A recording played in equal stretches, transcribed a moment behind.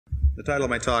The title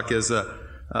of my talk is,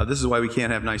 This is Why We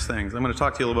Can't Have Nice Things. I'm going to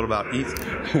talk to you a little bit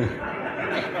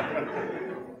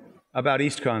about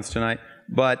EastConst tonight,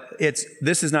 but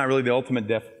this is not really the ultimate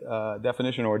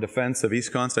definition or defense of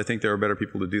EastConst. I think there are better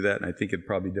people to do that, and I think it'd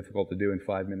probably be difficult to do in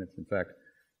 5 minutes. In fact,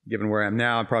 given where I am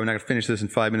now, I'm probably not going to finish this in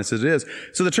 5 minutes as it is.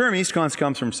 So the term EastConst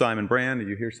comes from Simon Brand. Did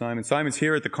you hear Simon? Simon's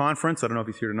here at the conference. I don't know if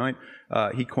he's here tonight.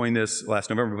 He coined this last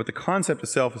November, but the concept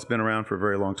itself has been around for a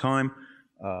very long time.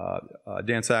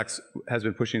 Dan Sachs has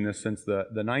been pushing this since the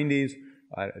 90s.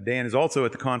 Dan is also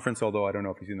at the conference, although I don't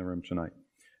know if he's in the room tonight.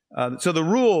 So the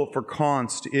rule for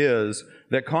const is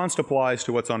that const applies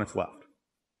to what's on its left.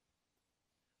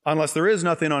 Unless there is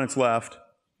nothing on its left,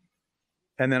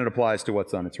 and then it applies to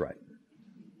what's on its right.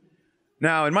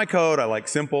 Now, in my code, I like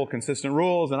simple, consistent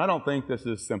rules, and I don't think this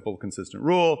is simple, consistent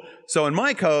rule. So in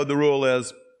my code, the rule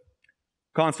is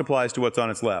const applies to what's on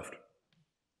its left.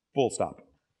 Full stop.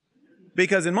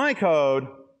 Because in my code,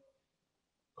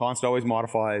 const always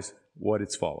modifies what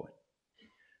it's following.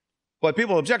 But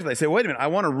people object to that. They say, wait a minute, I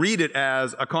want to read it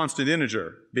as a constant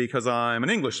integer because I'm an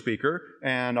English speaker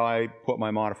and I put my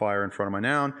modifier in front of my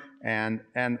noun. And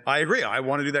I agree, I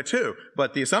want to do that too.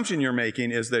 But the assumption you're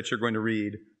making is that you're going to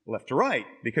read left to right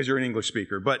because you're an English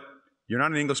speaker. But you're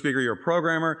not an English speaker, you're a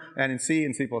programmer. And in C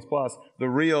and C++, the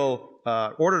real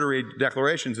order to read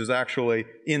declarations is actually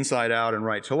inside out and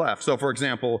right to left. So for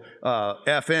example,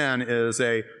 fn is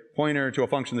a pointer to a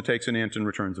function that takes an int and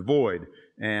returns a void.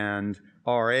 And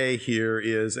RA here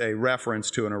is a reference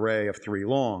to an array of 3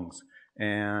 longs.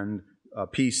 And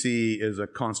PC is a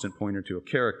constant pointer to a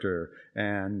character.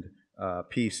 And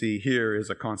PC here is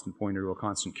a constant pointer to a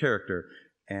constant character.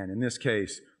 And in this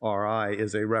case, RI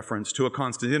is a reference to a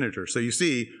constant integer. So you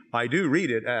see, I do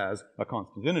read it as a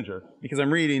constant integer because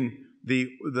I'm reading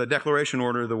the declaration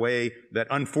order the way that,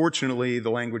 unfortunately, the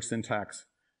language syntax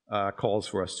calls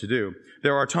for us to do.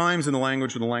 There are times in the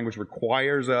language when the language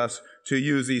requires us to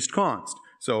use EastConst.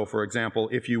 So, for example,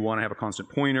 if you want to have a constant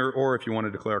pointer or if you want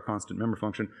to declare a constant member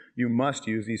function, you must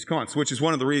use EastConst, which is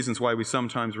one of the reasons why we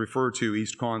sometimes refer to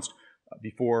EastConst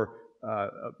before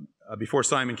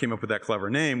Simon came up with that clever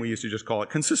name. We used to just call it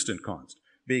consistent const,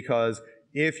 because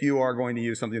if you are going to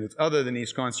use something that's other than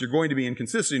EastConst, you're going to be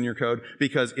inconsistent in your code,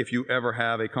 because if you ever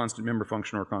have a constant member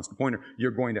function or a constant pointer,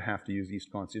 you're going to have to use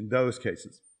EastConst in those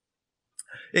cases.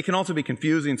 It can also be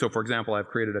confusing. So, for example, I've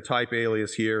created a type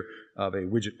alias here of a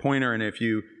widget pointer, and if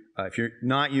you're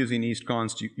not using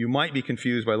EastConst, you might be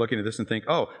confused by looking at this and think,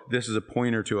 oh, this is a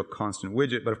pointer to a constant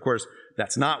widget, but of course,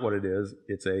 that's not what it is.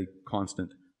 It's a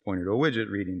constant pointer to a widget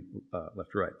reading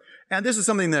left to right. And this is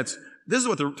something this is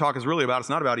what the talk is really about. It's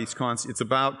not about EastConst. It's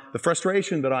about the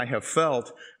frustration that I have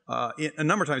felt a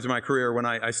number of times in my career when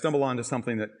I stumble onto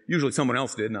something that usually someone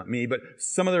else did, not me, but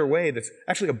some other way that's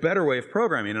actually a better way of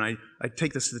programming. And I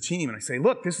take this to the team and I say,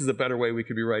 look, this is a better way we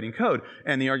could be writing code.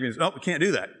 And the argument is, oh, we can't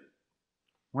do that.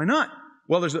 Why not?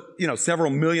 Well, there's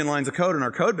several million lines of code in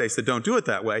our code base that don't do it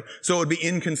that way, so it would be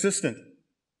inconsistent.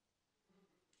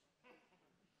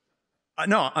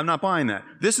 No, I'm not buying that.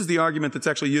 This is the argument that's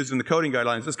actually used in the coding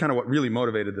guidelines. This is kind of what really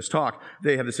motivated this talk.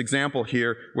 They have this example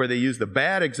here where they use the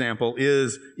bad example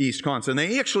is EastConst. And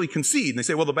they actually concede. And they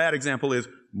say, well, the bad example is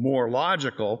more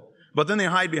logical. But then they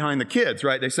hide behind the kids,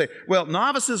 right? They say, well,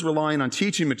 novices relying on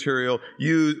teaching material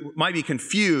might be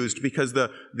confused because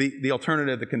the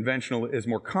alternative, the conventional, is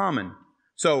more common.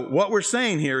 So what we're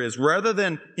saying here is rather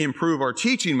than improve our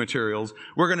teaching materials,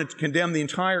 we're going to condemn the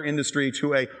entire industry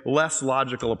to a less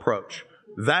logical approach.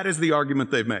 That is the argument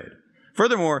they've made.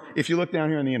 Furthermore, if you look down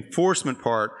here in the enforcement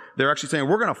part, they're actually saying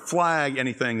we're going to flag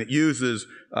anything that uses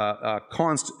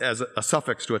const as a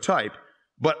suffix to a type.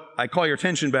 But I call your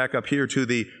attention back up here to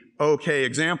the OK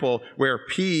example where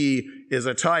P is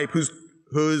a type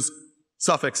whose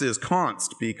suffix is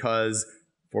const, because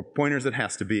for pointers it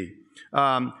has to be.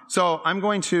 So I'm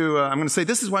going to say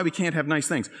this is why we can't have nice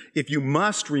things. If you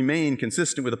must remain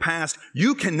consistent with the past,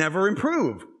 you can never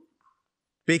improve,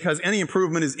 because any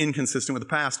improvement is inconsistent with the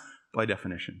past by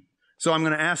definition. So I'm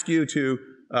going to ask you to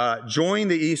join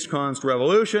the EastConst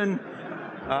revolution.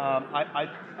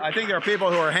 I think there are people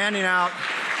who are handing out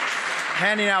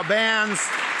bands.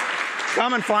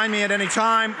 Come and find me at any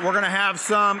time. We're going to have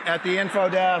some at the info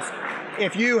desk.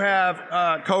 If you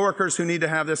have coworkers who need to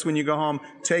have this when you go home,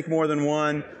 take more than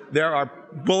one.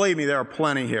 Believe me, there are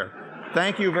plenty here.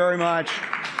 Thank you very much.